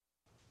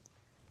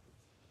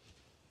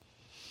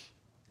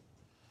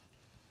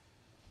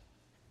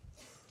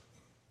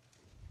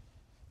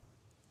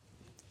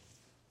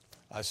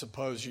I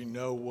suppose you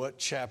know what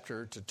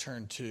chapter to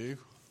turn to.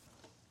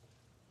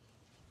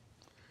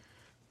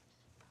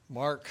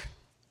 Mark,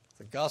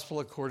 the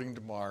Gospel according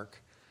to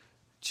Mark,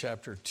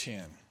 chapter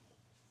 10.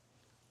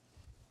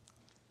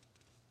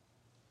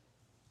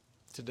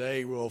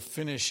 Today we'll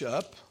finish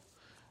up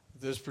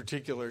this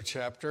particular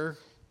chapter.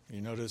 You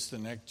notice the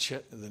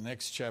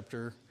next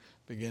chapter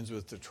begins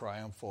with the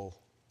triumphal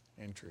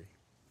entry.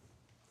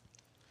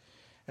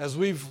 As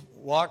we've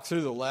walked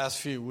through the last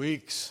few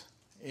weeks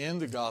in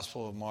the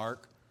Gospel of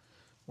Mark,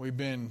 we've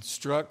been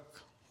struck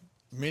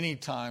many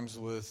times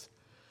with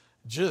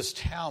just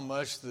how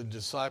much the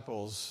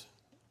disciples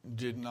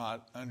did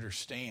not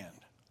understand.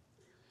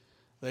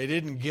 They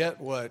didn't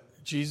get what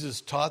Jesus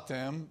taught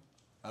them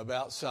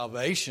about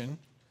salvation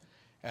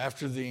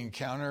after the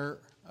encounter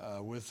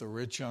with the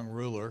rich young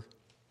ruler.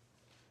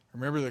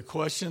 Remember the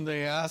question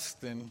they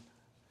asked? Then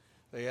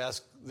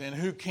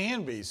who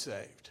can be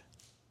saved?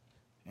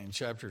 In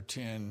chapter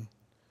 10,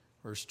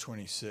 verse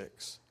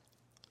 26.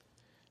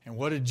 And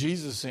what did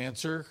Jesus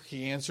answer?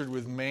 He answered,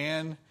 with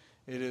man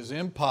it is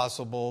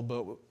impossible,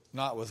 but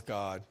not with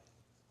God.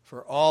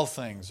 For all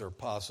things are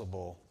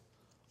possible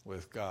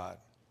with God.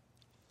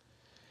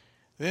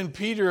 Then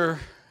Peter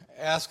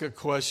asked a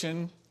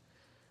question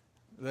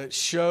that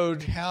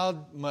showed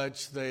how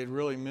much they had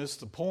really missed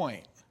the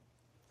point.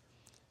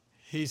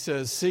 He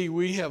says, see,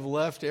 we have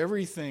left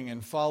everything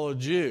and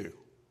followed you.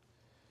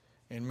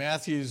 In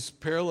Matthew's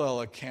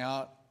parallel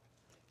account,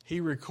 he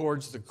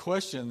records the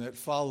question that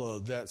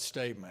followed that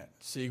statement.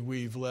 See,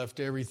 we've left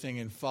everything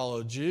and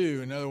followed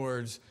you. In other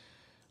words,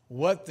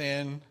 what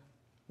then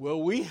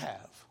will we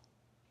have?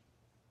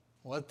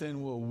 What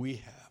then will we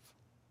have?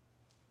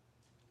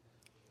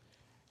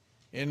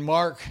 In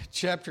Mark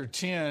chapter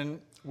 10,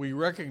 we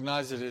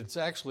recognize that it's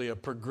actually a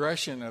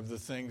progression of the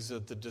things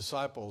that the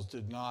disciples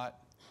did not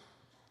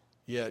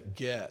yet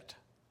get.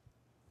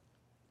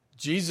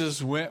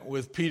 Jesus went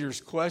with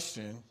Peter's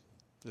question,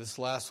 this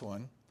last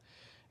one,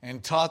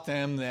 and taught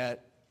them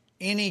that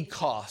any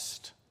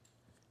cost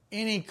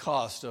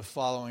of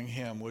following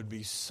him would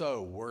be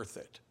so worth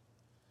it.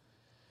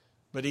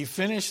 But he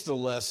finished the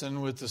lesson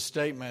with the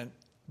statement,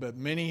 but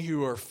many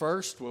who are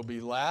first will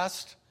be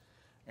last,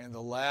 and the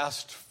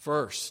last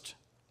first.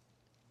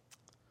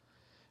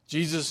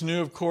 Jesus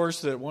knew, of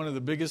course, that one of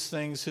the biggest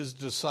things his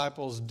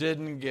disciples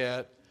didn't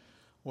get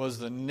was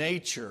the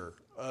nature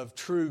of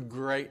true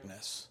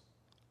greatness.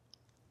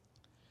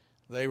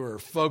 They were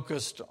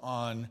focused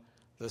on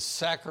the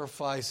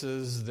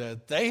sacrifices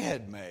that they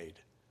had made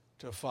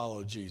to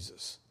follow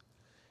Jesus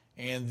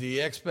and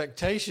the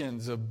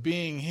expectations of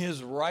being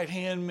his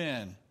right-hand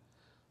men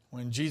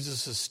when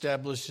Jesus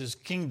established his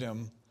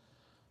kingdom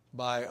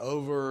by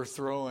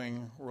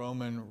overthrowing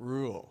Roman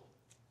rule.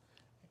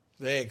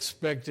 They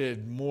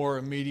expected more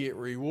immediate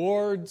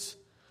rewards.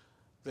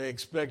 They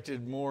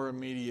expected more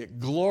immediate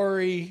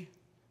glory.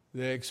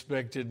 They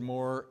expected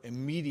more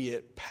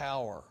immediate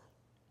power.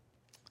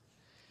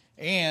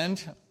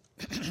 And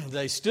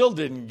they still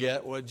didn't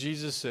get what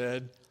Jesus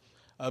said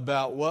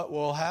about what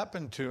will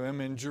happen to him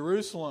in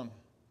Jerusalem.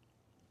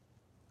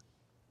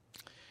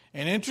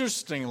 And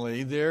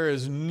interestingly, there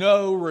is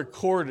no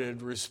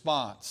recorded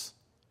response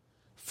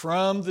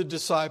from the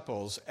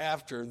disciples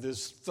after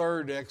this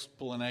third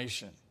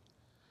explanation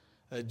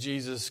that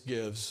Jesus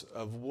gives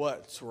of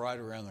what's right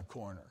around the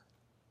corner.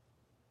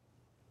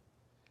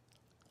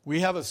 We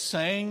have a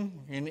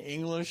saying in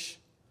English,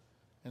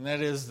 and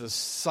that is, the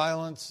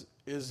silence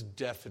is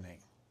deafening.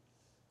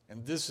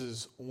 And this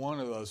is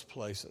one of those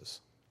places.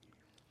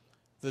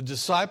 The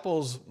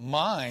disciples'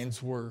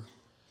 minds were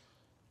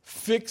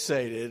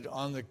fixated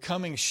on the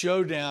coming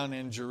showdown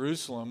in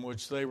Jerusalem,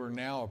 which they were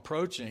now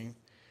approaching.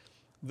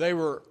 They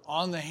were,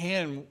 on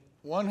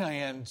one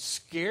hand,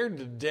 scared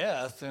to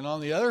death, and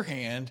on the other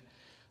hand,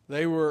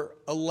 they were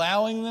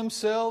allowing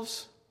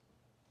themselves,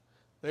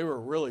 they were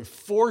really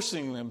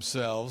forcing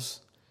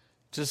themselves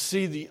to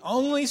see the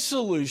only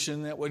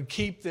solution that would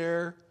keep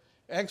their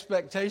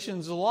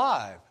expectations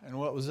alive. And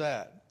what was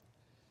that?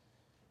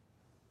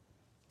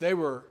 They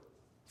were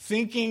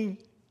thinking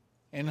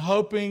and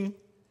hoping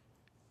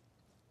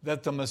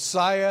that the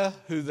Messiah,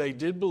 who they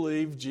did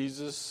believe,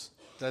 Jesus,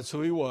 that's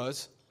who he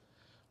was,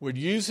 would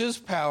use his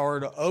power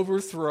to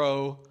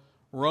overthrow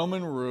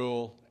Roman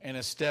rule and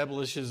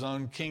establish his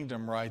own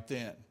kingdom right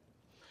then.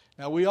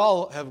 Now, we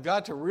all have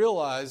got to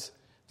realize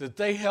that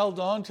they held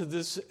on to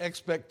this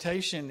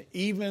expectation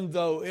even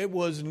though it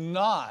was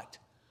not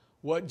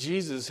what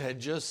Jesus had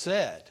just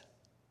said.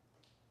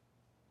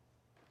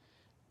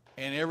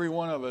 And every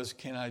one of us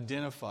can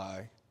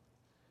identify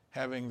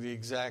having the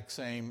exact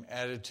same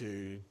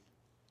attitude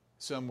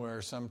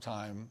somewhere,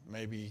 sometime,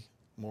 maybe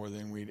more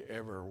than we'd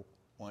ever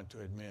want to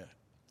admit.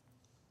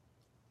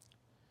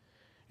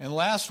 And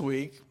last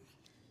week,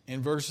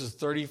 in verses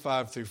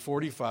 35 through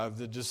 45,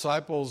 the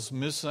disciples'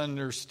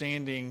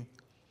 misunderstanding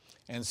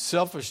and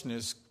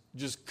selfishness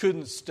just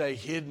couldn't stay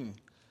hidden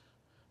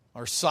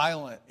or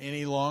silent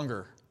any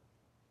longer.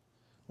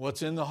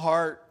 What's in the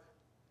heart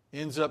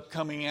ends up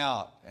coming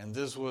out, and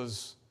this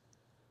was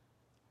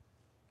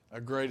a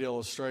great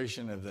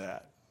illustration of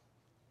that.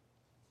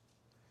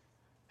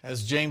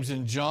 as James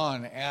and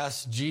John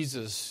asked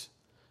Jesus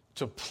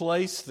to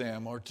place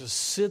them or to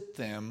sit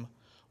them,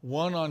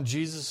 one on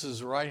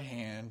Jesus' right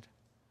hand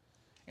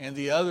and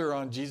the other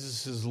on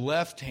Jesus'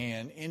 left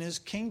hand in his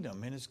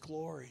kingdom, in his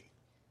glory.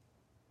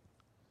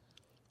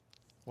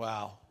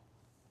 Wow.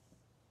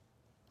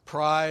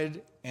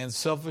 Pride and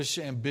selfish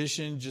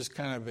ambition just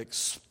kind of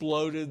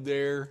exploded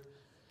there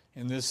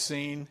in this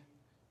scene,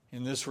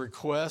 in this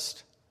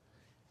request.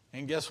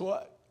 And guess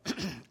what?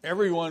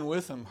 Everyone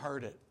with him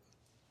heard it.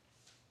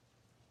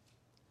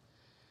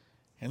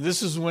 And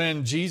this is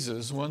when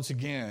Jesus, once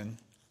again,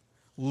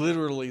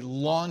 literally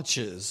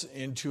launches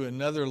into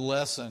another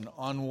lesson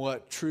on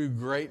what true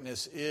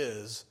greatness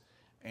is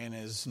and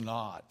is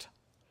not.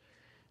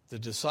 The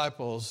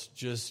disciples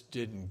just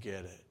didn't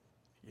get it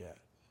yet.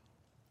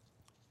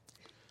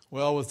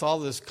 Well, with all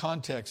this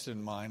context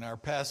in mind, our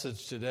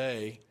passage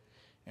today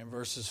in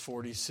verses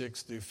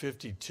 46 through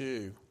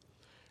 52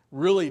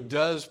 really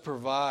does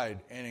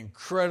provide an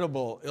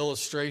incredible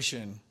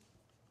illustration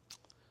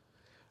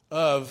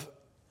of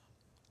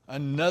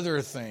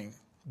another thing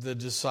the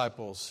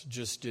disciples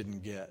just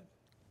didn't get,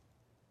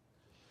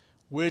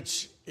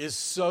 which is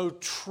so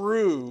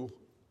true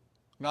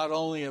not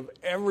only of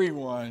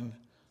everyone,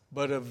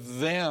 but of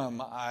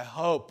them. I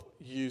hope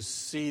you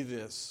see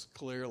this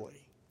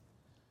clearly.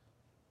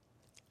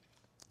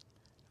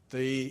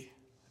 The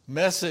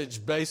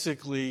message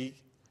basically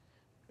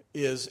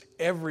is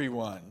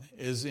everyone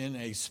is in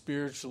a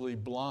spiritually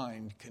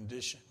blind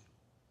condition.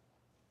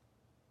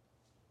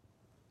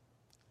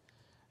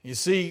 You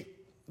see,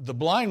 the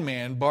blind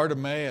man,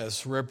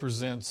 Bartimaeus,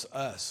 represents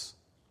us.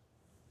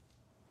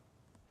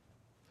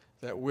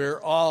 That we're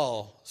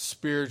all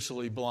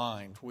spiritually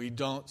blind. We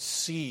don't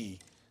see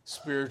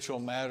spiritual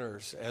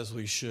matters as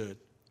we should.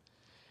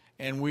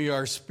 And we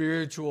are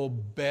spiritual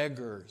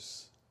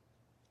beggars.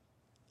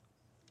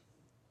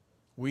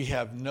 We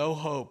have no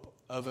hope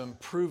of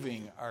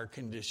improving our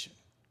condition.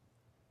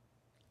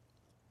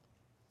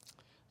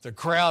 The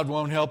crowd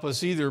won't help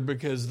us either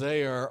because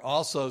they are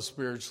also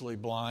spiritually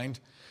blind.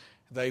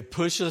 They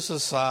push us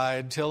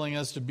aside, telling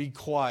us to be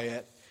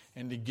quiet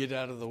and to get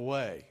out of the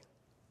way,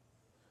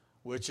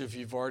 which, if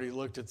you've already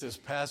looked at this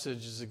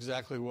passage, is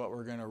exactly what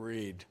we're going to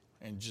read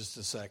in just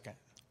a second.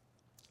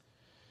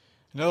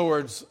 In other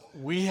words,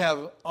 we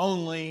have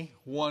only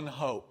one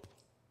hope,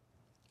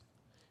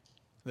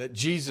 that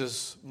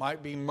Jesus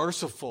might be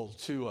merciful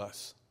to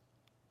us.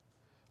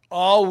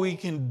 All we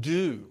can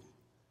do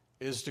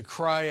is to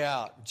cry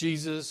out,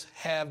 "Jesus,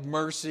 have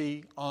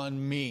mercy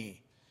on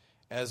me,"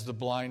 as the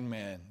blind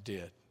man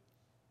did.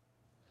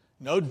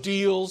 No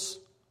deals,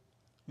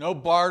 no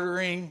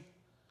bartering,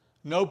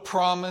 no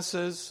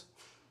promises,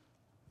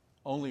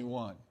 only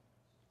one.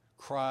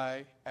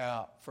 Cry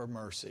out for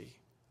mercy.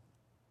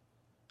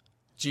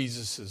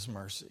 Jesus'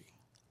 mercy.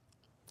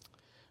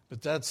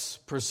 But that's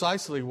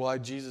precisely why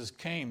Jesus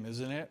came,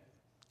 isn't it?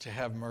 To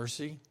have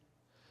mercy,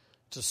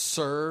 to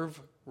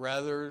serve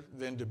rather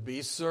than to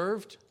be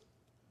served,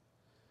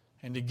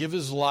 and to give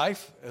his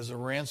life as a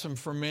ransom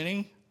for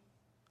many.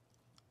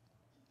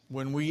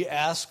 When we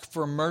ask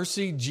for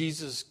mercy,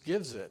 Jesus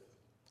gives it.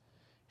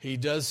 He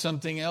does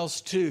something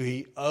else too.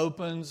 He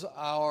opens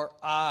our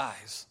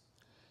eyes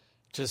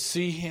to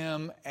see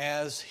him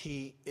as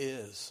he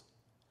is,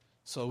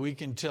 so we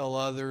can tell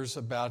others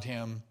about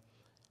him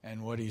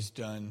and what he's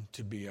done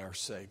to be our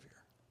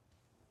Savior.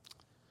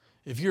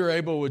 If you're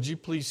able, would you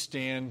please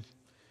stand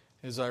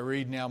as I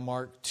read now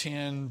Mark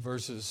 10,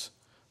 verses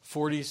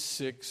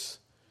 46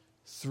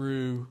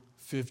 through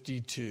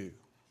 52.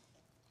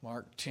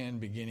 Mark 10,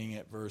 beginning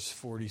at verse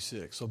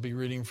 46. I'll be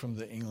reading from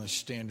the English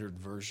Standard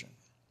Version.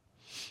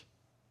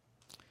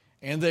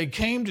 And they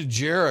came to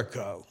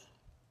Jericho.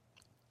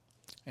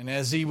 And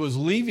as he was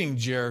leaving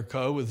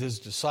Jericho with his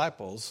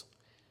disciples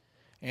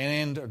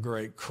and a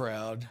great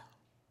crowd,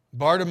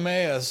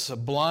 Bartimaeus, a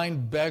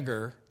blind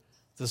beggar,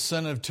 the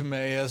son of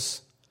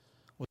Timaeus,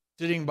 was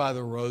sitting by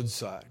the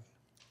roadside.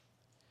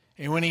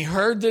 And when he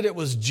heard that it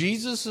was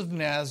Jesus of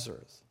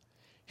Nazareth,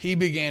 he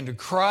began to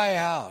cry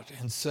out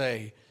and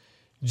say,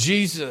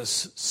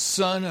 "Jesus,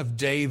 Son of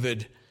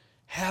David,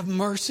 have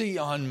mercy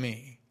on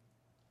me."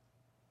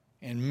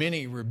 And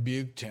many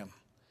rebuked him,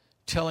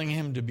 telling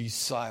him to be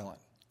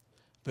silent.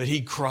 But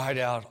he cried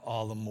out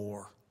all the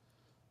more,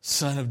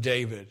 "Son of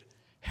David,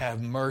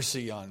 have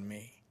mercy on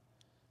me."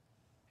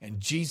 And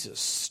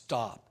Jesus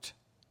stopped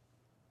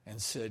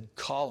and said,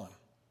 "Call him."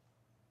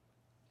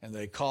 And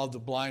they called the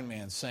blind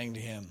man, saying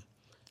to him,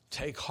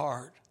 "Take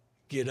heart,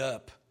 get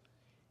up.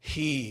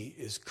 He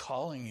is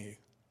calling you."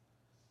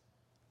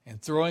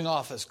 And throwing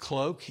off his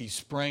cloak, he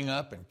sprang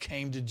up and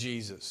came to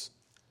Jesus.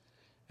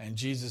 And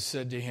Jesus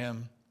said to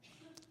him,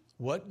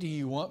 "What do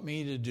you want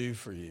me to do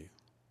for you?"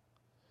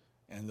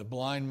 And the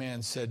blind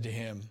man said to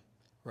him,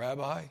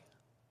 "Rabbi,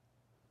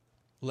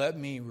 let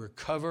me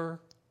recover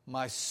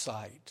my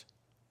sight."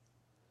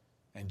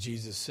 And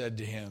Jesus said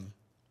to him,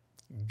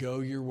 "Go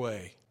your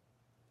way.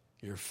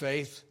 Your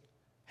faith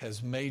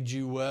has made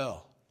you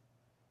well."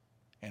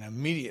 And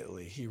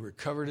immediately he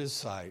recovered his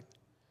sight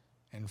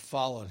and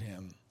followed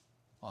him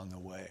on the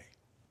way.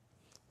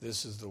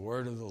 This is the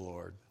word of the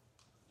Lord.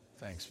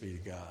 Thanks be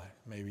to God.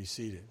 You may be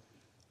seated.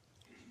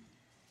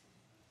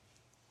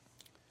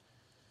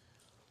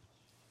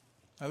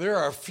 Now, there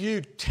are a few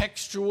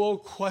textual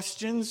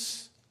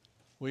questions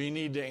we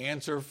need to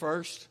answer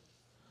first.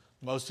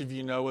 Most of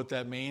you know what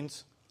that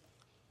means.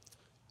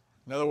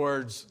 In other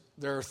words,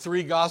 there are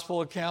 3 gospel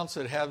accounts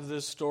that have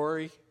this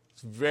story.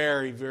 It's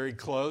very, very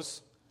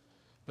close.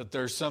 But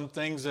there's some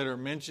things that are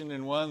mentioned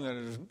in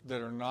one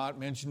that are not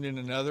mentioned in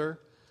another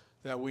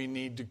that we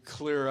need to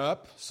clear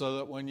up so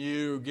that when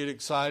you get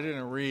excited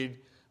and read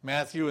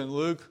Matthew and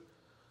Luke's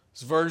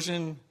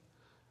version,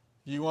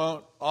 you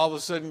won't all of a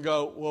sudden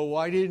go, well,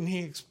 why didn't he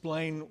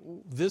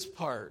explain this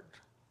part?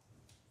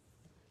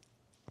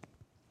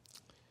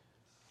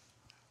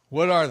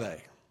 What are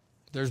they?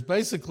 There's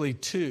basically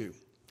 2.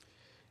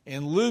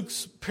 In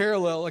Luke's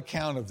parallel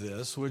account of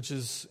this, which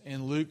is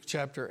in Luke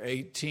chapter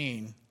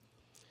 18,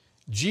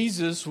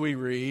 Jesus, we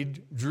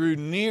read, drew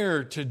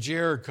near to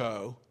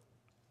Jericho,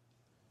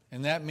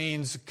 and that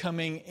means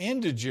coming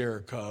into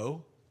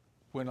Jericho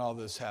when all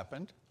this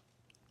happened.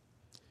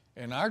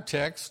 In our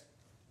text,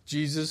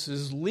 Jesus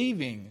is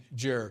leaving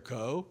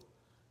Jericho,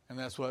 and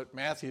that's what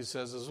Matthew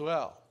says as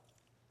well.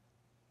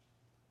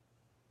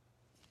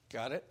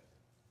 Got it?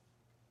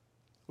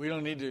 We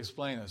don't need to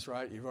explain this,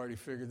 right? You've already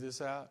figured this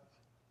out.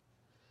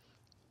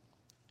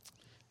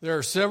 There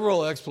are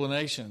several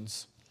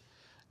explanations.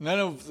 None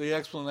of the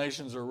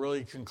explanations are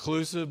really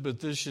conclusive, but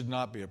this should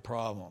not be a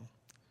problem.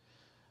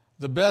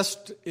 The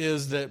best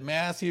is that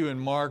Matthew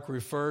and Mark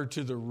refer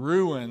to the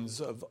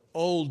ruins of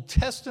Old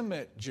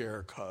Testament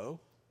Jericho,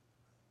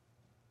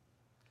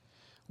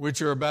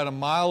 which are about a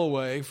mile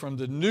away from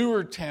the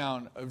newer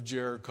town of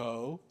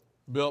Jericho,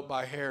 built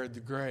by Herod the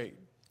Great.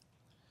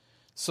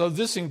 So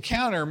this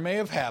encounter may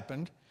have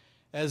happened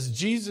as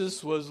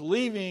Jesus was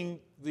leaving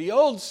the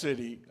old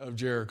city of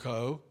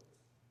Jericho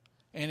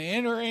and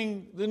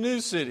entering the new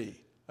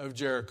city of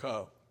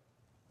Jericho.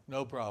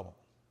 No problem.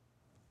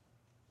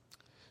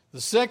 The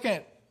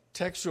second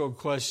textual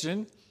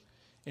question,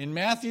 in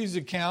Matthew's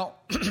account,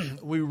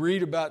 we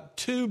read about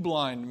 2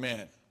 blind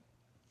men,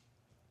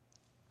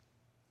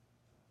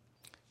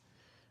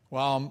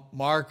 while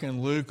Mark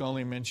and Luke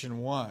only mention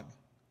 1.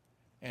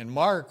 And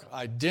Mark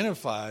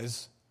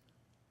identifies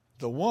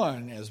the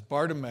one as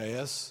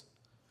Bartimaeus,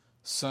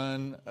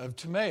 son of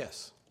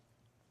Timaeus.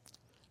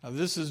 Now,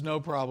 this is no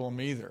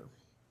problem either.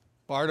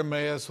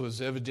 Bartimaeus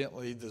was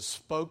evidently the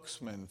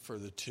spokesman for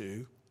the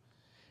 2,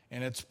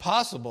 and it's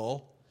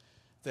possible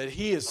that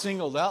he is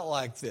singled out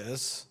like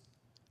this.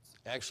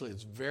 Actually,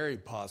 it's very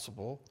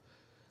possible,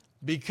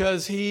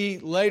 because he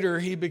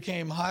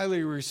became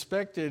highly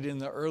respected in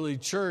the early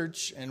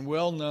church and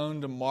well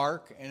known to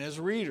Mark and his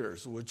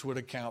readers, which would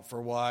account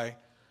for why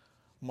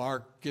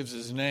Mark gives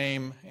his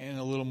name and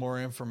a little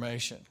more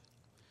information.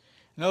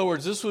 In other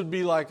words, this would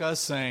be like us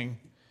saying,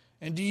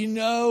 and do you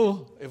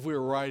know, if we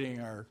were writing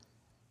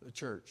the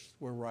church,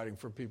 we're writing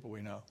for people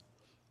we know.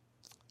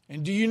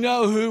 And do you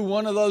know who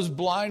one of those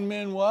blind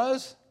men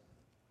was?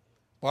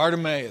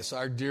 Bartimaeus,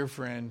 our dear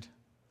friend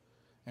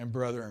and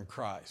brother in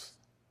Christ.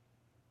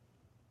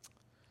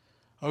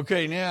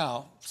 Okay,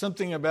 now,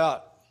 something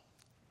about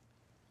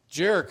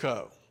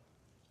Jericho.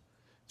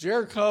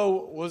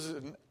 Jericho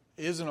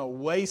is an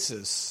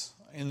oasis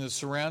in the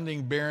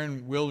surrounding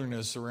barren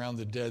wilderness around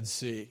the Dead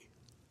Sea.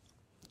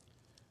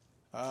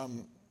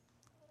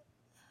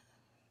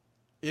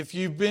 If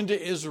you've been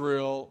to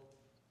Israel,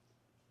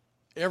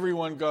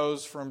 everyone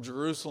goes from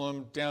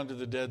Jerusalem down to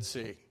the Dead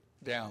Sea,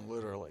 down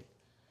literally,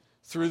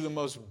 through the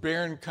most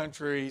barren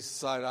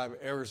countryside I've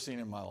ever seen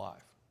in my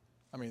life.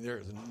 I mean, there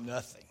is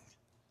nothing.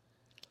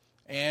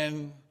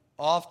 And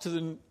off to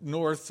the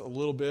north a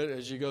little bit,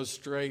 as you go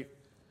straight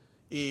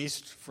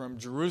east from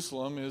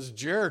Jerusalem, is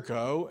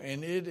Jericho,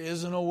 and it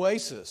is an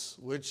oasis,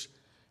 which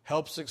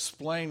helps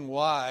explain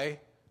why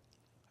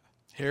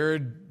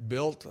Herod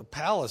built a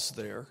palace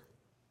there.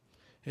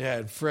 It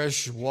had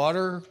fresh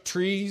water,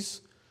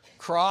 trees,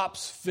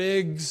 crops,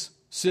 figs,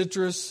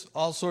 citrus,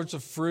 all sorts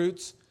of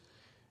fruits.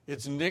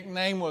 Its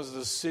nickname was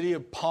the City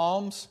of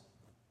Palms.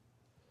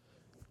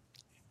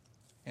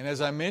 And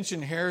as I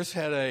mentioned, Herod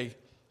had a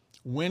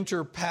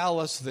winter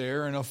palace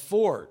there and a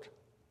fort.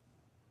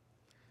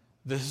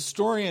 The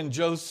historian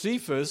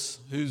Josephus,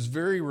 who's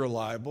very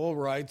reliable,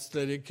 writes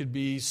that it could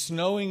be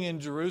snowing in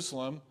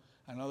Jerusalem.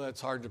 I know that's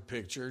hard to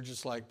picture,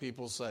 just like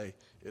people say,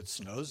 it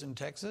snows in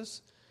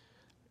Texas.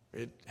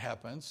 It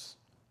happens.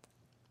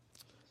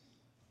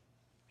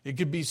 It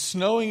could be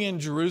snowing in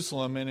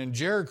Jerusalem, and in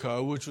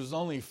Jericho, which was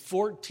only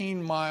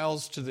 14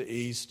 miles to the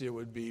east, it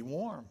would be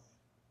warm.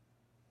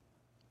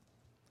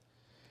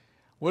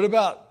 What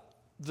about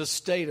the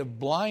state of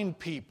blind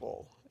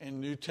people in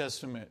New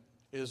Testament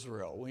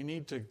Israel? We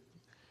need to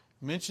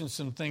mention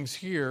some things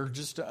here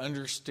just to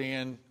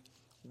understand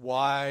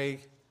why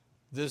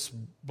this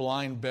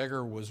blind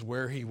beggar was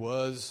where he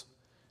was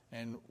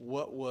and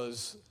what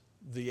was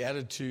the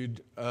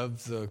attitude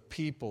of the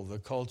people, the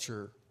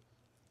culture.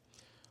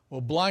 Well,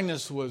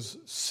 blindness was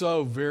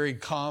so very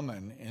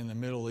common in the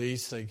Middle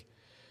East.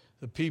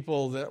 The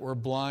people that were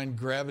blind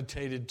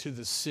gravitated to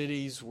the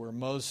cities were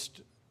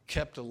most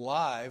kept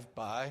alive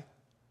by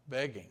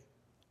begging.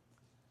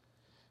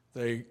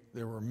 There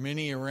were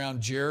many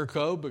around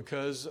Jericho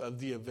because of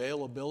the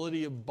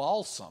availability of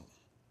balsam,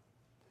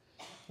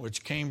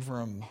 which came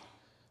from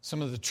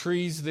some of the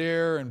trees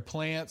there and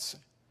plants.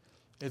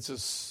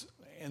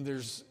 And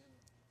there's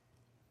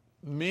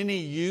many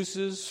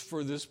uses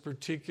for this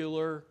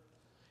particular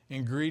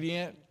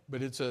ingredient,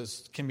 but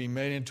can be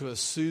made into a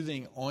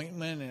soothing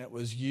ointment, and it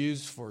was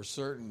used for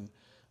certain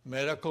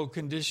medical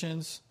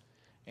conditions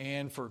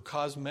and for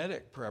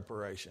cosmetic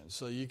preparations.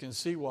 So you can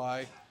see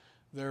why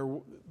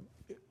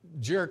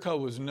Jericho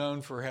was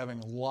known for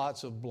having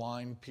lots of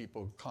blind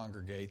people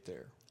congregate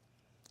there.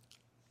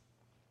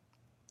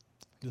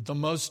 That the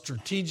most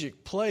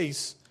strategic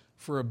place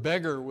for a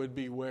beggar would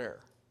be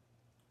where?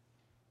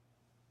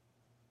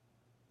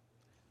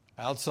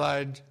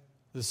 Outside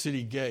the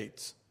city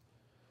gates.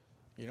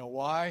 You know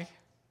why?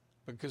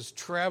 Because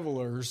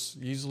travelers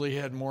usually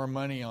had more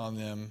money on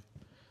them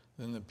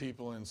than the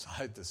people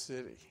inside the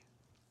city.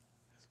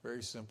 It's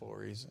very simple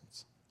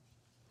reasons.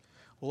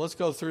 Well, let's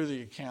go through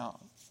the account.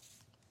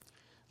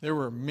 There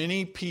were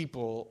many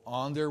people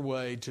on their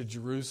way to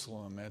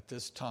Jerusalem at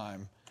this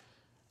time.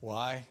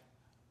 Why?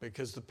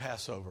 Because the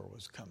Passover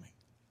was coming.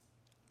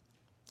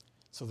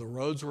 So the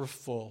roads were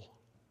full.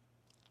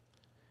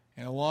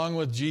 And along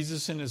with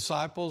Jesus and his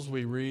disciples,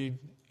 we read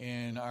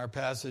in our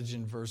passage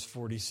in verse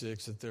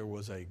 46 that there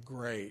was a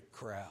great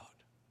crowd.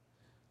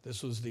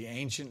 This was the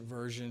ancient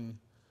version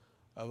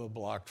of a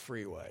blocked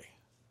freeway,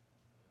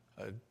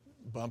 a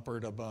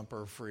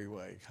bumper-to-bumper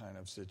freeway kind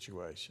of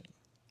situation.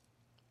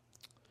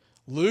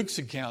 Luke's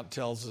account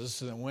tells us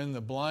that when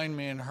the blind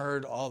man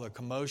heard all the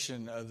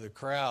commotion of the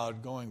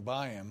crowd going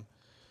by him,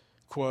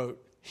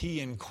 quote,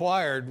 he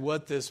inquired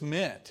what this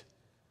meant.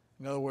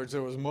 In other words,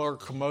 there was more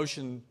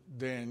commotion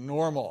than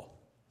normal.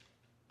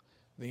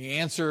 The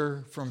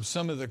answer from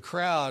some of the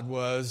crowd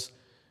was,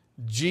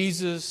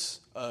 Jesus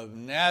of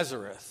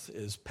Nazareth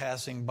is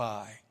passing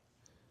by,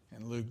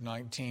 in Luke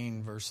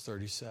 19, verse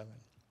 37.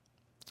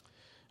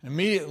 And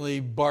immediately,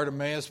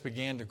 Bartimaeus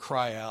began to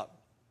cry out,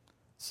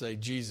 say,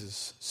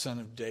 Jesus, Son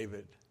of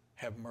David,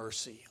 have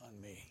mercy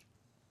on me.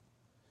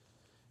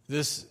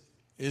 This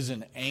is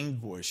an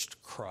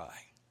anguished cry,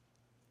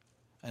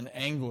 an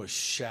anguished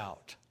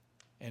shout,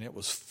 and it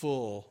was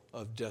full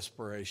of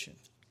desperation.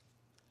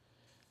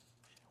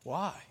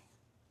 Why?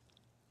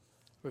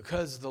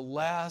 Because the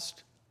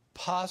last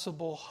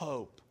possible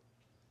hope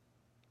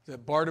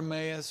that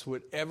Bartimaeus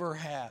would ever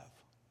have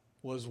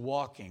was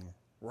walking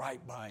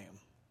right by him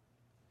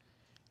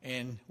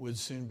and would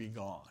soon be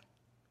gone.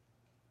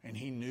 And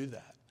he knew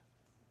that.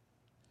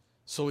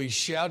 So he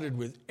shouted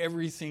with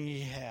everything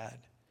he had.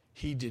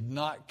 He did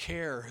not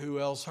care who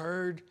else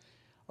heard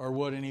or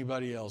what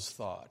anybody else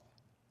thought.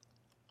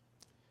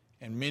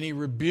 And many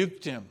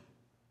rebuked him,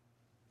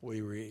 we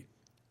read,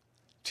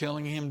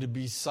 telling him to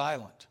be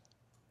silent.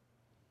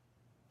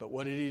 But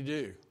what did he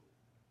do?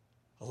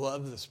 I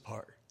love this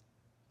part.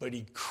 But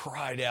he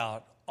cried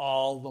out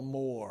all the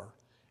more.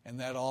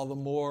 And that all the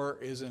more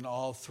is in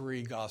all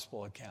three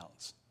gospel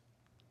accounts.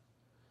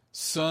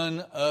 Son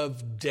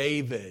of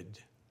David,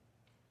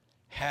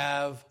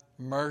 have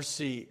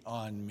mercy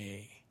on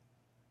me.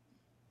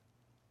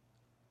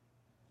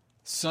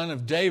 Son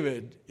of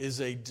David is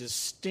a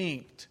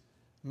distinct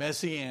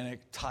messianic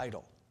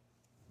title.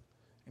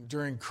 And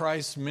during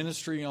Christ's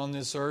ministry on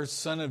this earth,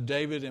 Son of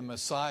David and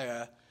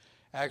Messiah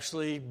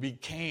actually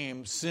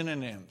became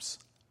synonyms.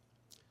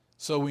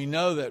 So we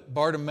know that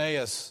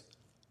Bartimaeus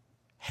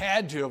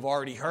had to have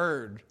already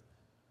heard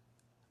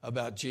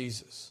about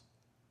Jesus.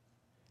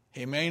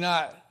 He may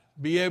not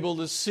be able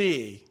to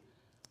see,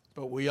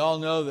 but we all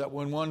know that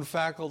when one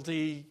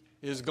faculty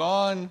is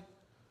gone,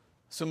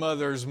 some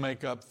others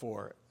make up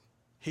for it.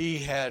 He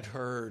had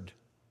heard.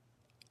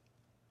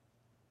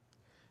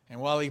 And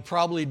while he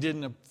probably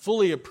didn't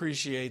fully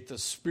appreciate the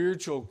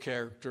spiritual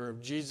character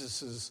of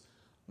Jesus'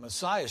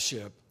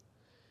 messiahship,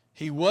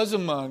 he was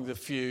among the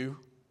few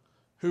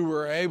who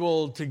were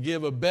able to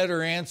give a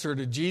better answer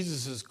to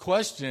Jesus'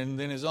 question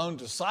than his own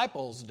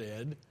disciples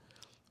did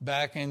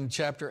back in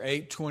chapter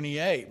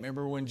 8:28.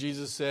 Remember when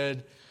Jesus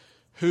said,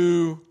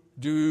 "Who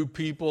do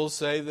people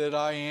say that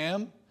I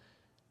am?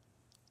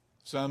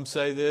 Some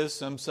say this,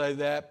 some say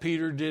that."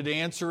 Peter did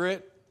answer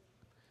it,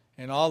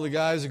 and all the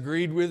guys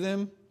agreed with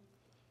him.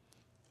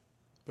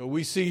 But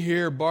we see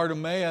here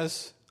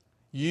Bartimaeus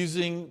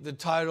using the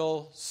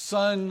title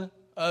Son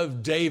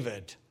of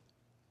David.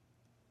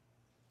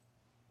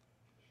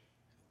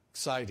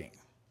 Exciting.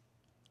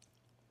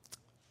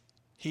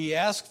 He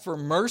asked for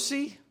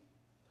mercy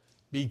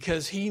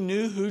because he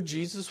knew who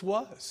Jesus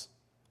was.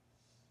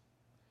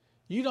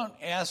 You don't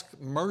ask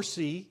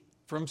mercy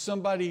from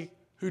somebody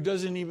who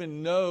doesn't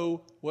even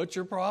know what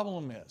your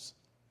problem is.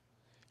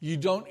 You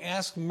don't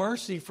ask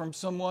mercy from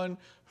someone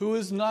who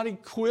is not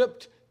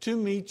equipped to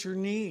meet your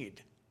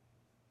need.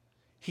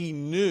 He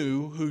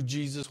knew who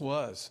Jesus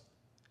was.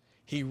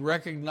 He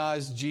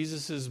recognized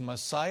Jesus'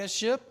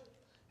 messiahship,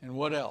 and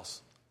what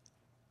else?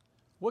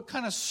 What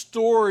kind of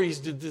stories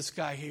did this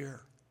guy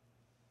hear?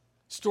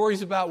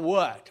 Stories about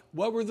what?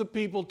 What were the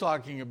people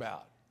talking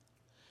about?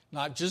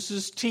 Not just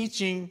his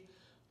teaching,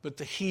 but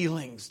the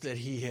healings that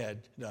he had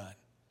done.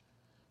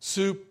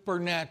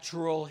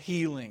 Supernatural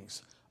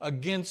healings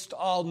against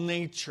all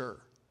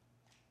nature.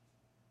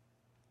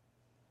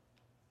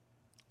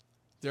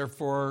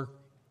 Therefore,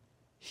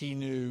 he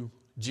knew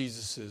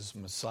Jesus'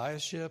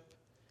 messiahship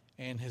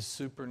and his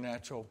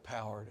supernatural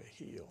power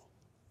to heal.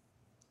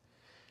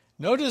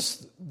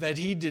 Notice that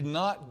he did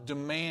not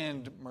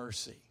demand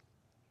mercy,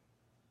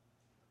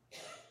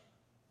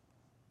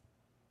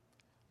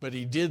 but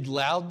he did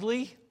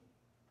loudly,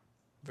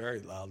 very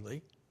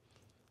loudly,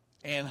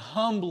 and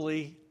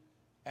humbly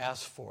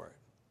ask for it.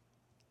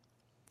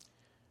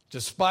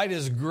 Despite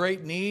his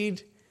great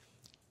need,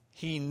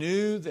 he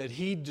knew that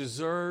he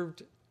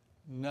deserved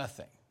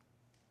nothing.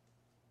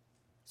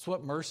 That's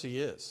what mercy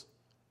is.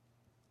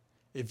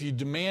 If you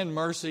demand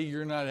mercy,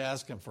 you're not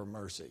asking for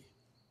mercy.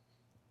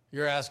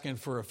 You're asking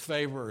for a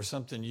favor or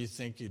something you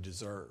think you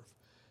deserve.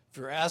 If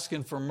you're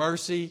asking for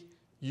mercy,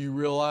 you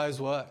realize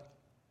what?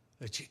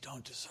 That you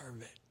don't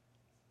deserve it.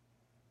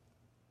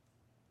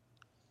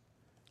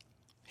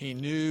 He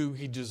knew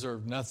he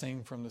deserved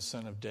nothing from the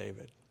Son of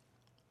David,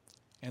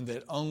 and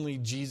that only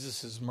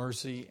Jesus'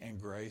 mercy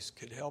and grace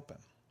could help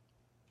him.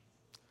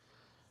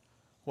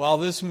 While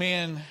this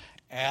man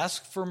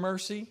asked for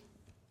mercy,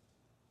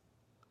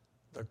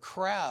 the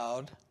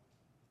crowd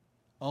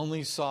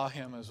only saw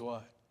him as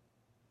what?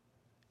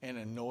 An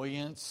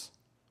annoyance,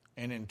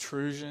 an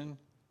intrusion,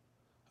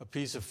 a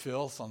piece of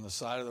filth on the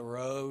side of the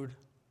road.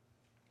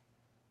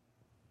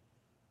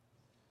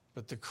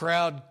 But the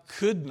crowd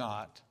could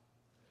not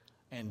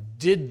and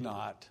did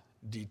not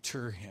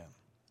deter him.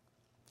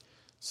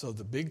 So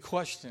the big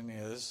question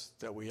is,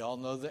 that we all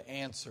know the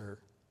answer,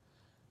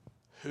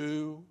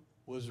 who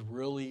was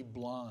really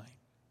blind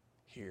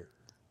here?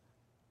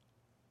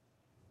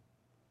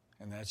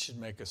 And that should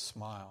make us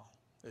smile.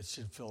 It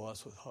should fill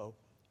us with hope.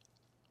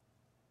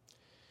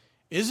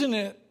 Isn't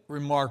it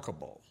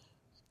remarkable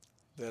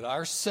that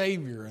our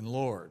Savior and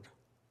Lord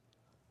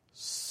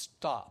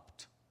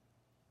stopped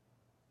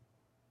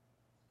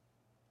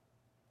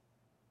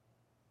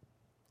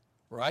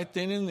right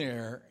then and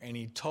there, and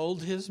he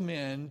told his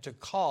men to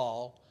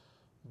call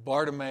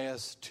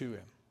Bartimaeus to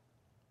him.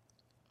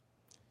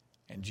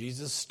 And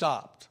Jesus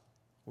stopped,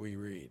 we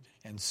read,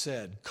 and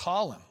said,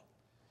 "Call him."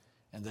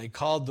 And they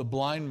called the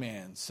blind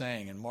man,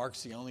 saying, and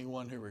Mark's the only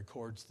one who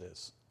records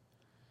this,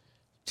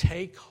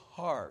 "Take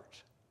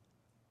heart,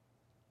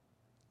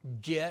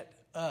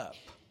 get up.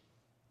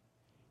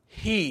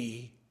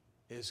 He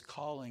is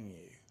calling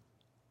you."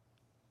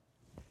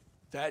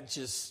 That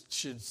just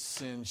should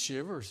send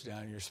shivers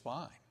down your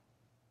spine.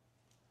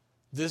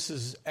 This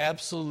is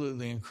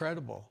absolutely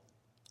incredible.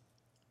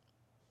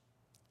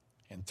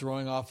 And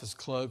throwing off his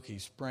cloak, he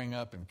sprang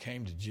up and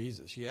came to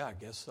Jesus. Yeah, I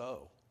guess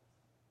so.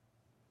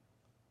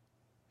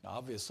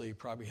 Obviously, he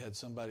probably had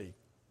somebody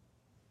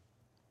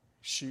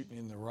shooting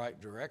in the right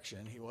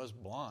direction. He was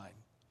blind.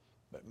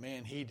 But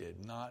man, he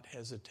did not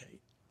hesitate.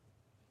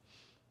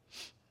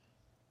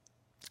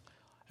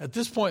 At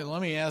this point, let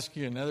me ask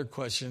you another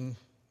question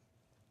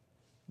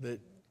that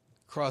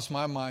crossed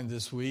my mind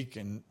this week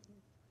and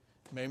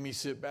made me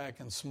sit back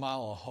and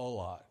smile a whole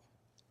lot.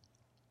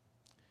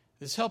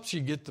 This helps you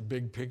get the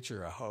big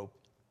picture, I hope.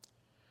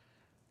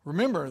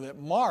 Remember that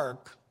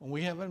Mark, and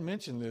we haven't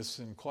mentioned this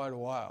in quite a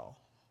while,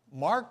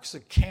 Mark's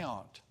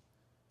account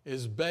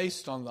is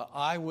based on the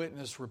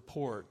eyewitness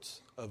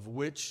reports of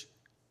which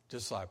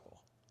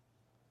disciple?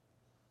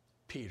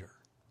 Peter.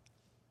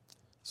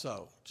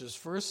 So, just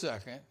for a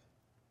second,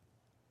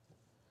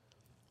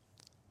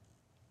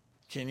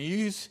 can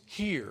you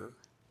hear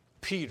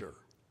Peter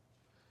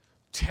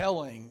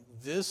telling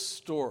this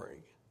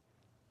story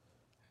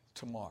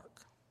to Mark?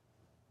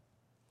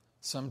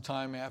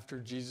 Sometime after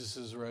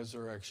Jesus'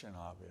 resurrection,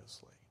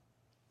 obviously.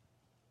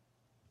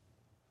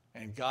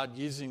 And God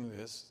using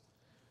this,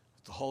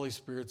 the Holy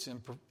Spirit's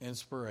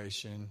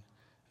inspiration,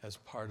 as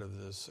part of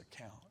this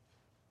account.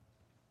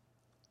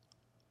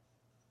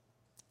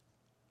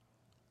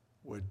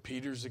 Would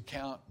Peter's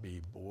account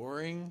be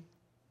boring?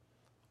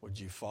 Would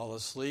you fall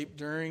asleep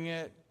during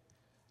it?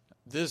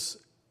 This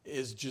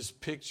is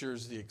just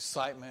pictures the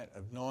excitement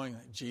of knowing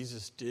that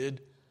Jesus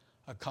did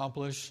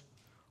accomplish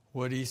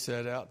what he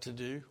set out to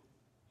do.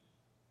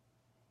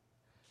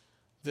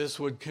 This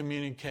would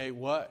communicate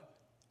what?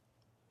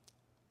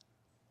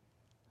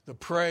 The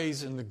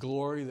praise and the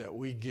glory that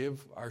we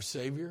give our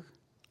Savior.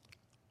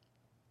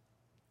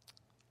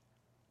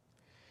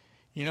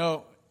 You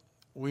know,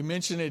 we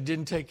mentioned it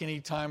didn't take any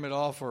time at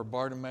all for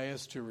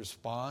Bartimaeus to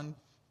respond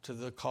to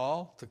the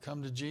call to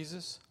come to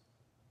Jesus.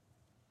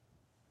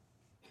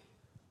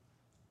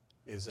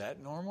 Is that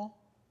normal?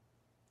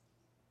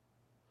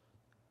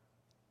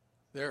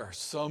 There are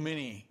so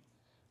many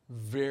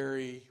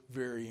very,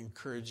 very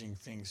encouraging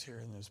things here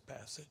in this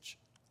passage.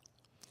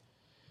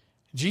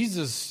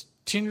 Jesus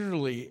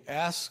tenderly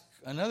asks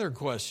another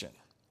question.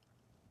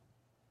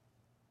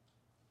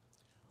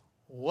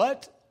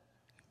 What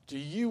do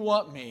you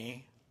want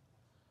me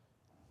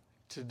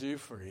to do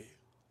for you?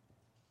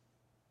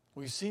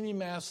 We've seen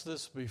him ask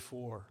this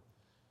before.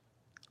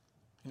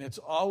 And it's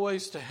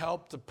always to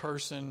help the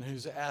person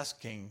who's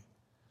asking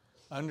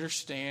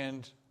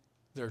understand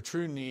their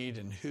true need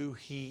and who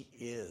he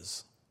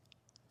is.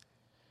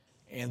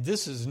 And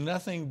this is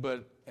nothing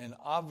but an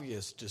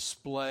obvious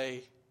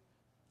display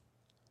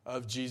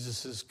of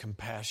Jesus'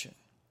 compassion.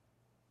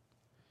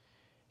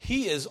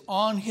 He is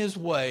on his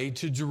way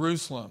to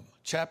Jerusalem,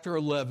 chapter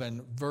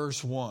 11,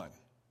 verse 1.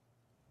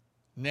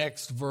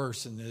 Next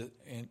verse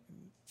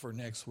for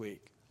next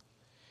week.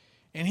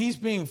 And he's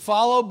being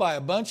followed by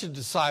a bunch of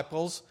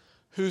disciples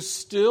who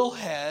still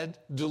had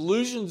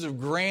delusions of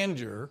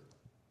grandeur.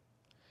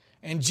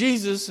 And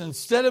Jesus,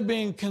 instead of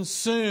being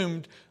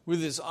consumed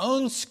with his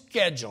own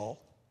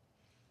schedule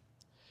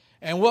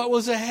and what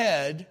was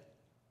ahead,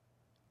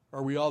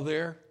 are we all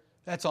there?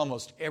 That's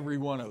almost every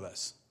one of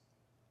us.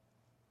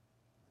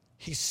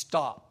 He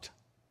stopped.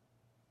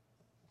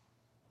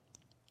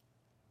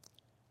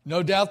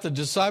 No doubt the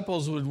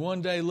disciples would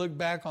one day look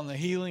back on the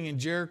healing in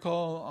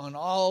Jericho, on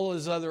all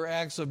his other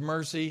acts of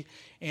mercy,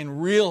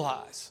 and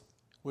realize,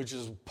 which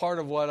is part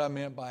of what I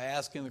meant by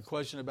asking the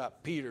question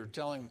about Peter,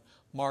 telling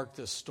Mark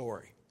this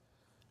story.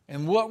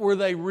 And what were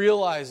they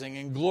realizing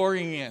and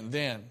glorying in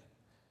then?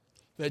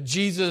 That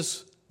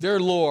Jesus, their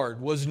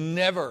Lord, was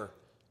never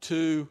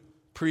too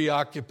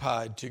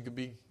preoccupied to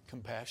be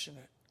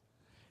compassionate.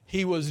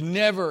 He was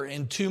never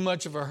in too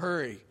much of a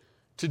hurry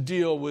to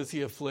deal with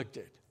the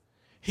afflicted.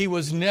 He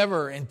was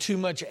never in too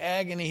much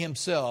agony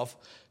himself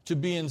to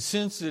be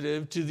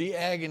insensitive to the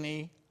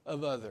agony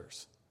of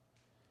others.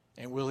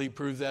 And will he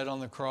prove that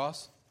on the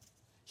cross?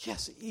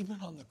 Yes,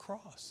 even on the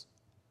cross.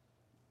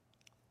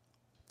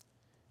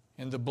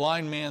 And the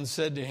blind man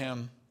said to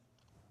him,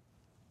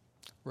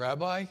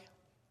 Rabbi,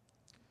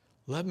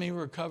 let me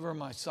recover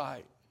my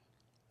sight.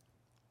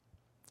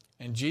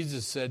 And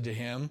Jesus said to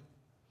him,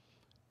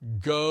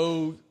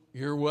 go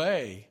your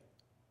way.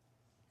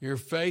 Your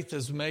faith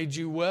has made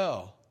you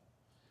well.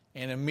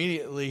 And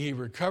immediately he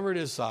recovered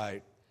his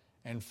sight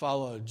and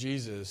followed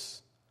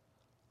Jesus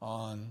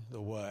on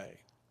the way.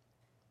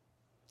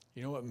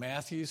 You know what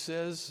Matthew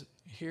says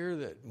here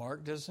that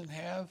Mark doesn't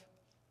have?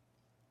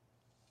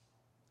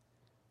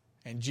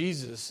 And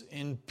Jesus,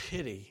 in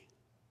pity,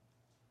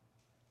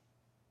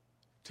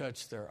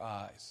 touched their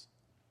eyes.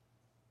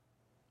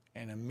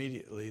 And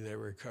immediately they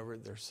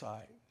recovered their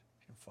sight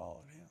and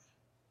followed him.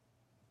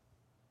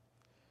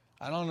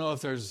 I don't know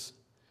if there's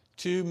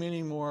too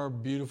many more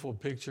beautiful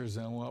pictures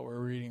than what we're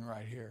reading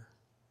right here,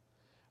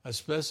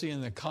 especially in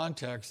the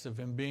context of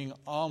him being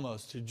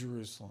almost to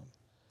Jerusalem,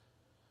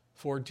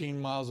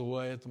 14 miles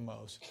away at the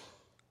most.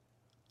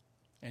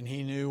 And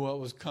he knew what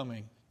was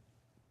coming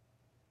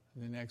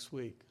the next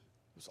week.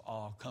 It was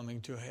all coming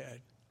to a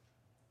head.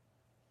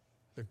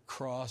 The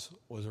cross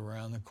was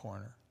around the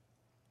corner.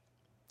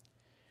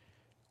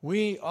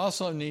 We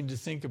also need to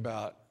think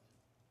about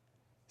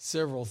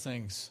several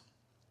things.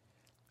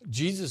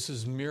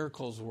 Jesus'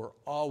 miracles were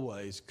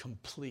always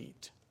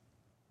complete.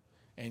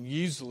 And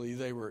usually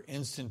they were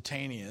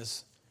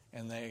instantaneous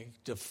and they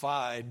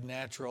defied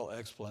natural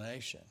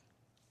explanation.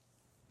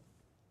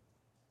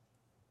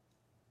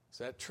 Is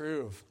that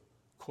true of,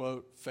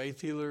 quote,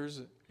 faith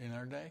healers in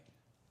our day?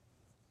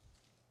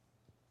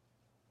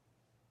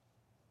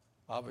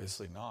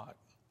 Obviously not.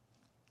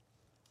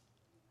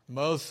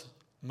 Most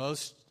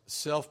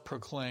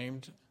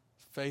self-proclaimed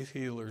faith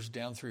healers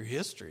down through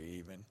history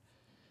even,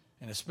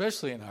 and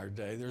especially in our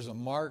day, there's a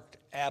marked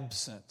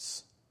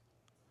absence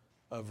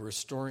of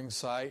restoring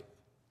sight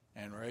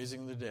and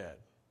raising the dead.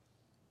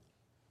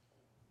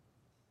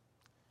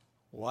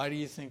 Why do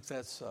you think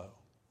that's so?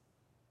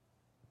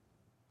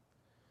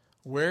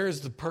 Where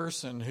is the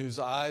person whose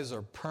eyes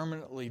are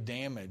permanently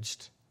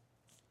damaged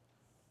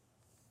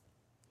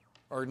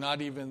or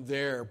not even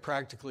there,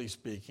 practically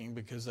speaking,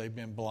 because they've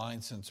been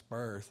blind since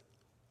birth?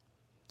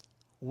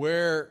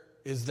 Where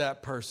is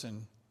that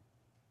person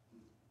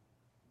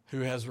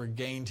who has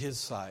regained his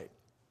sight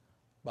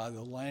by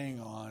the laying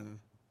on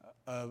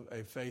of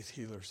a faith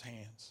healer's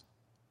hands?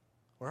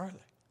 Where are they?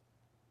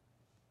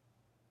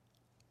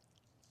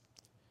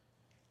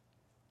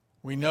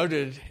 We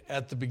noted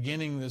at the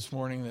beginning this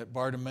morning that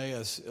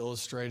Bartimaeus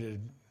illustrated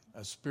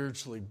a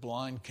spiritually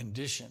blind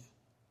condition.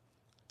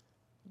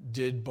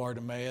 Did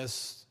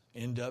Bartimaeus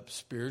end up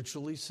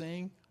spiritually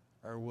seeing,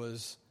 or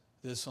was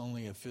this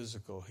only a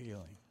physical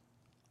healing?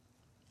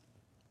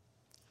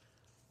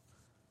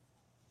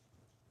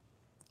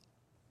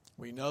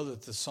 We know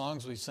that the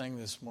songs we sang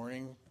this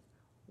morning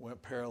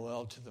went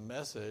parallel to the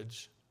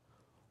message.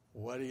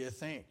 What do you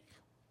think?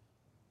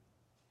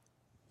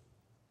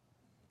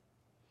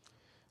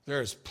 There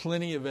is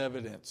plenty of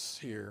evidence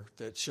here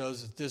that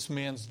shows that this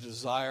man's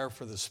desire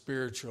for the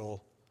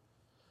spiritual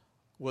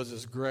was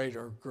as great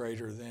or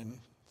greater than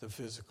the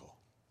physical.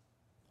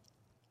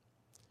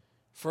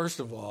 First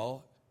of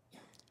all,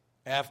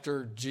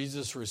 after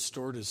Jesus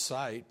restored his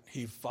sight,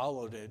 he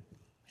followed it.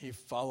 He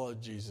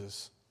followed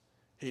Jesus.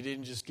 He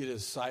didn't just get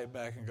his sight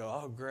back and go,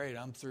 oh, great,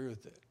 I'm through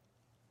with it.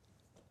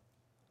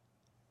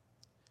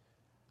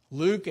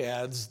 Luke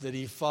adds that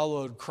he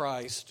followed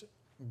Christ,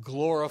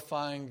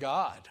 glorifying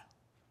God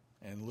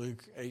in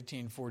Luke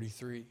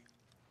 18:43.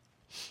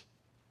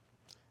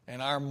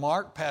 And our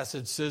Mark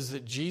passage says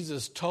that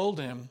Jesus told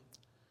him,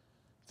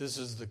 this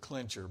is the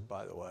clincher,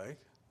 by the way,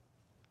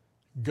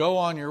 go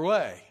on your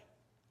way.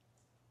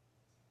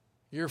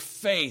 Your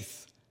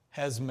faith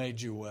has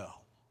made you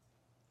well.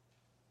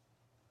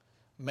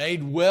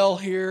 Made well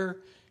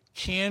here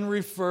can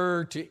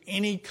refer to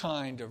any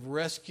kind of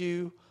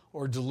rescue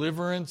or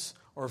deliverance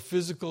or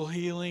physical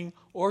healing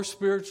or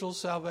spiritual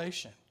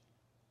salvation.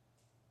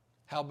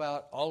 How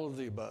about all of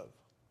the above?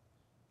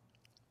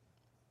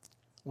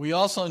 We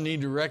also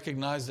need to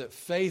recognize that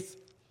faith,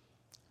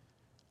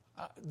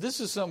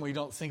 this is something we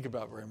don't think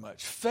about very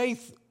much.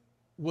 Faith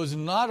was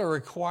not a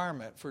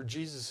requirement for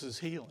Jesus'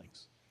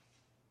 healings.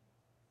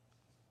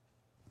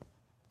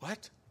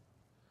 What?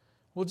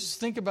 Well, just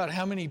think about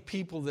how many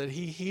people that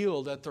he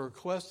healed at the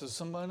request of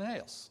someone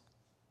else.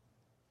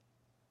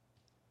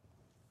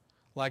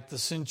 Like the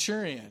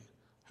centurion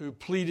who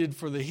pleaded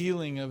for the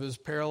healing of his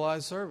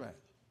paralyzed servant.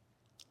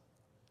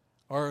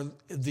 Or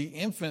the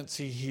infants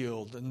he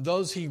healed and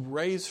those he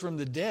raised from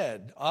the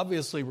dead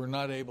obviously were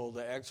not able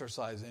to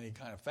exercise any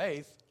kind of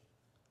faith.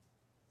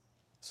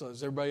 So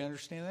does everybody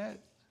understand that?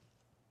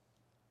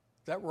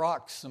 That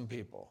rocks some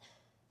people.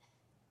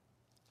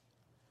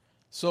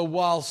 So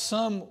while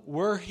some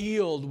were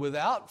healed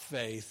without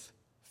faith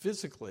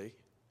physically,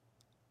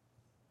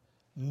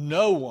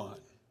 no one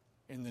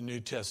in the New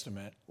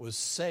Testament was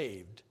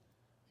saved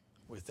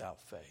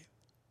without faith.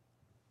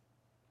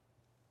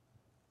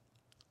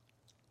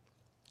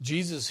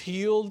 Jesus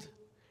healed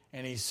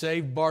and he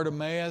saved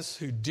Bartimaeus,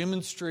 who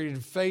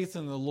demonstrated faith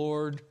in the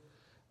Lord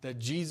that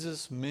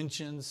Jesus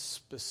mentions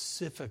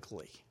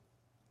specifically,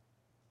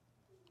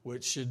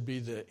 which should be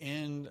the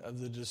end of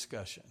the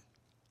discussion.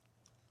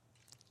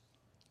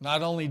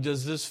 Not only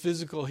does this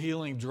physical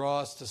healing draw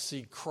us to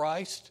see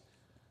Christ,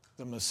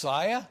 the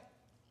Messiah,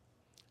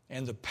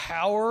 and the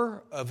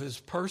power of his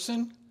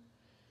person,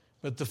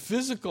 but the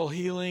physical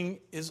healing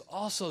is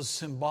also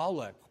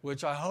symbolic,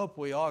 which I hope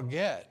we all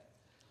get.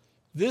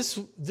 This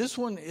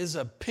one is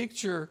a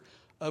picture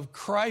of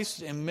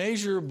Christ's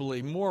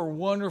immeasurably more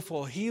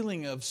wonderful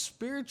healing of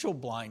spiritual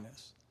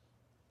blindness.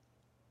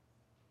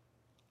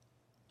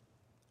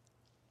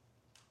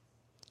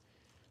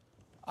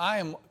 I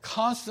am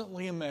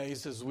constantly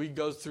amazed as we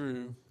go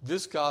through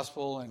this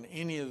gospel and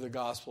any of the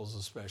gospels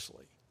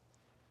especially,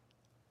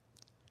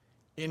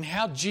 in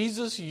how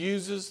Jesus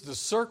uses the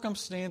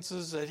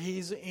circumstances that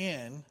he's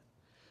in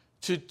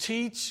to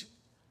teach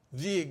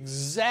the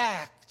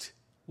exact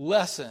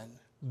lesson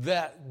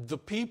that the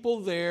people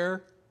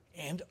there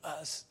and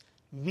us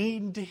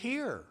need to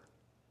hear.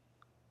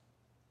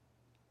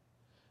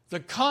 The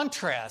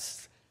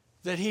contrast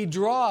that he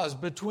draws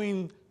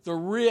between the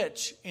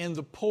rich and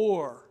the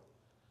poor,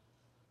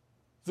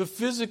 the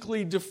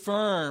physically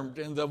deformed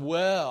and the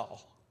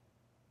well,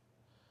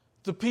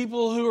 the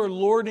people who are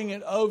lording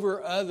it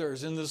over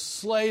others, and the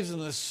slaves and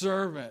the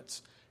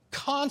servants.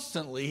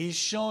 Constantly, he's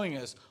showing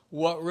us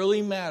what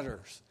really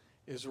matters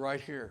is right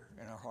here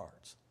in our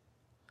hearts.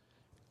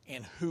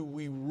 And who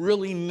we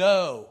really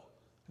know,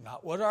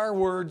 not what our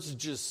words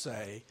just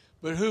say,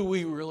 but who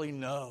we really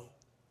know.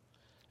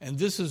 And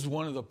this is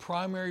one of the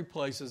primary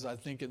places, I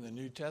think, in the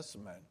New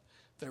Testament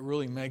that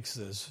really makes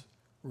this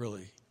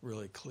really,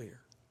 really clear.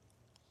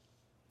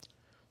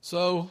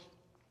 So,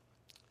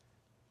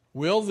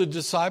 will the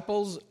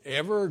disciples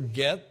ever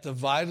get the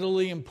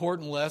vitally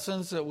important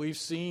lessons that we've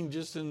seen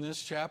just in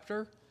this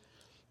chapter?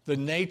 The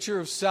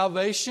nature of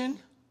salvation?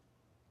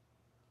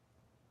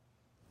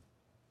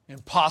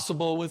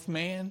 Impossible with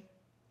man,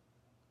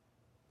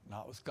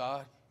 not with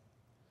God.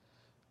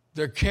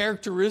 Their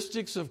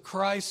characteristics of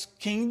Christ's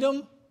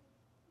kingdom.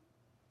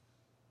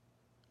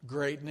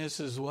 Greatness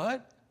is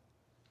what?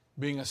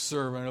 Being a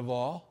servant of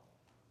all.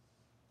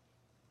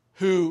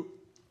 Who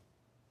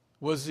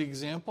was the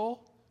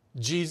example?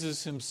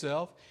 Jesus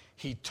himself.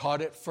 He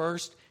taught it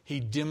first.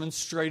 He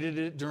demonstrated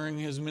it during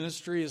his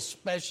ministry,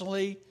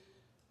 especially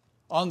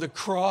on the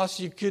cross.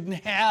 You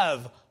couldn't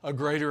have a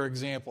greater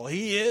example.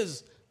 He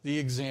is the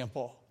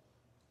example.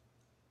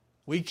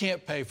 We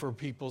can't pay for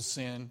people's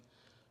sin,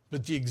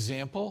 but the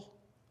example,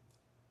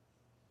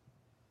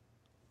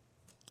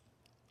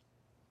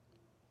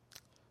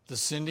 the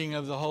sending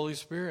of the Holy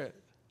Spirit,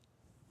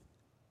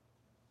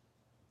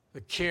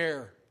 the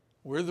care.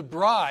 We're the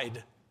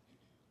bride.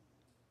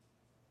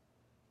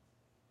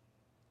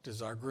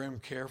 Does our groom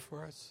care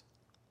for us?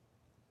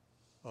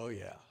 Oh,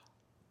 yeah.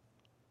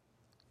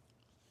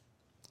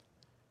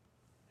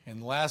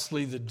 And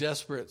lastly, the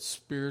desperate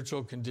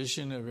spiritual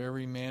condition of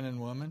every man and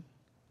woman,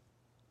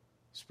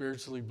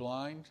 spiritually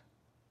blind,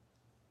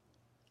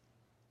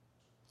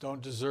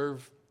 don't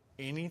deserve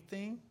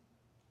anything,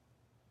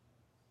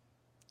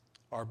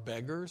 are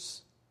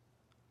beggars.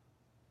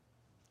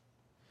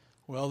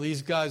 Well,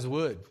 these guys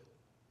would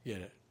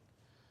get it,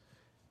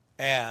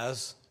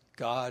 as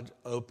God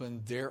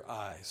opened their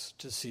eyes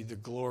to see the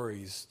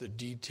glories, the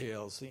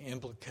details, the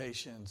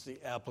implications, the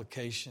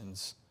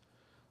applications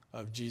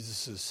of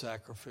Jesus'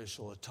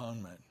 sacrificial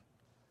atonement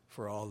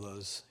for all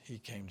those he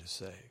came to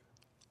save.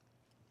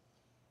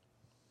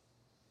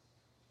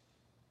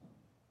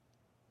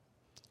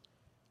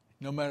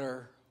 No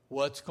matter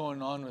what's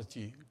going on with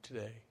you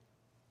today,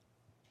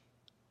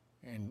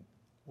 and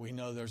we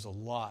know there's a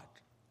lot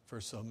for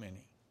so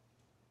many.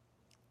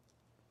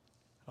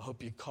 I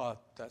hope you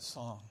caught that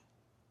song.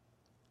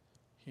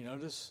 You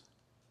notice?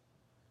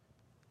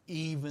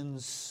 Even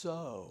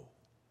so,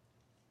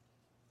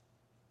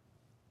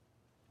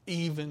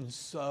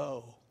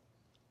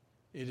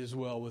 it is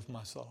well with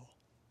my soul.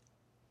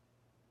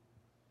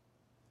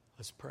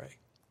 Let's pray.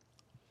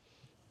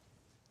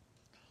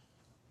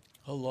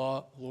 Oh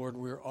Lord,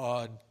 we're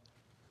awed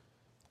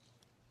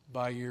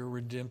by your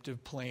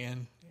redemptive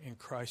plan in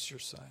Christ your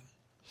Son.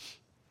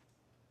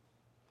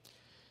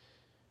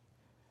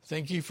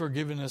 Thank you for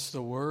giving us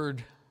the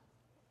Word.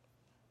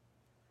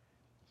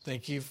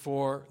 Thank you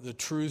for the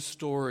true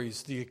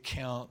stories, the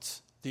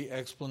accounts, the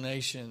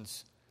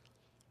explanations,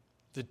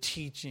 the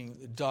teaching,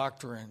 the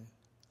doctrine,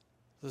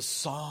 the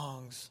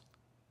songs,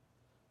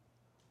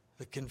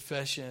 the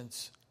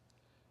confessions,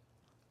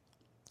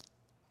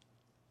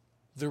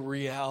 the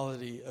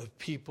reality of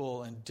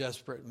people in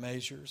desperate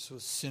measures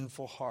with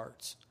sinful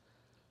hearts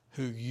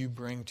who you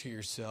bring to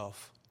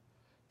yourself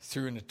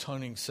through an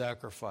atoning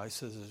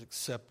sacrifice that is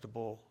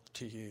acceptable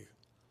to you.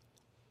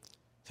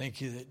 Thank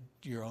you that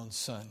your own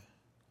Son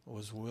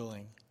was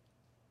willing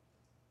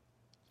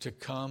to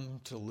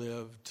come, to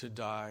live, to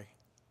die,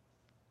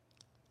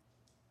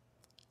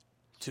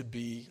 to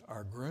be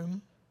our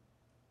groom.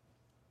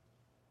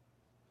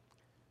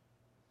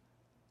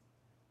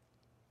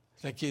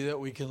 Thank you that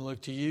we can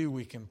look to you,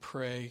 we can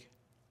pray.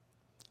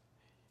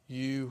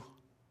 You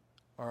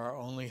are our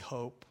only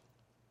hope.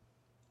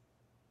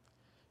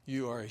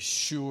 You are a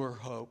sure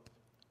hope,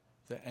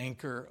 the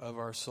anchor of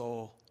our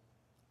soul.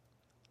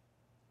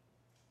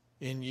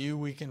 In you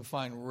we can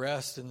find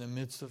rest in the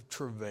midst of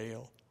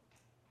travail.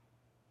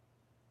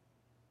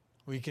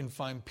 We can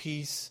find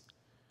peace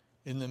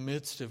in the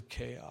midst of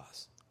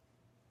chaos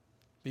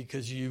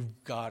because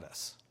you've got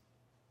us.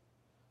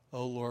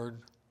 Oh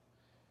Lord,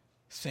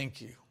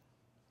 thank you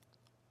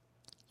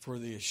for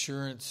the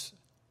assurance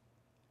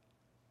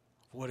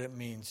of what it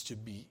means to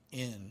be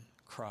in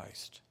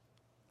Christ.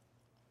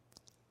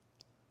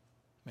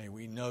 May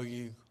we know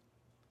you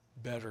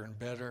better and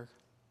better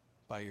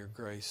by your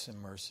grace and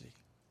mercy.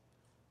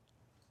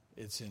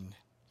 It's in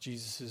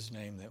Jesus'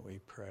 name that we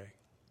pray.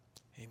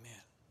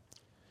 Amen.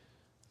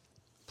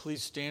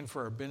 Please stand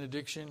for our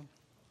benediction.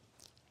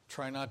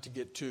 Try not to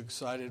get too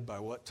excited by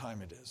what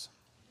time it is.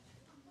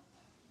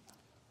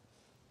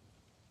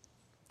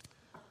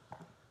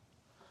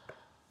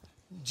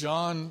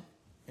 John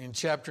in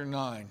chapter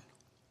 9.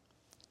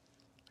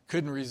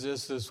 Couldn't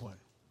resist this one.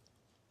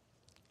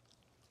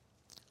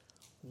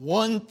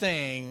 One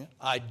thing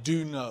I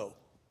do know,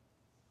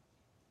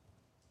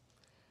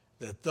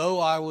 that though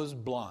I was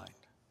blind,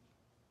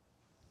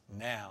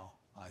 now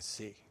I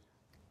see.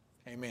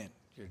 Amen.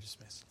 You're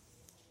dismissed.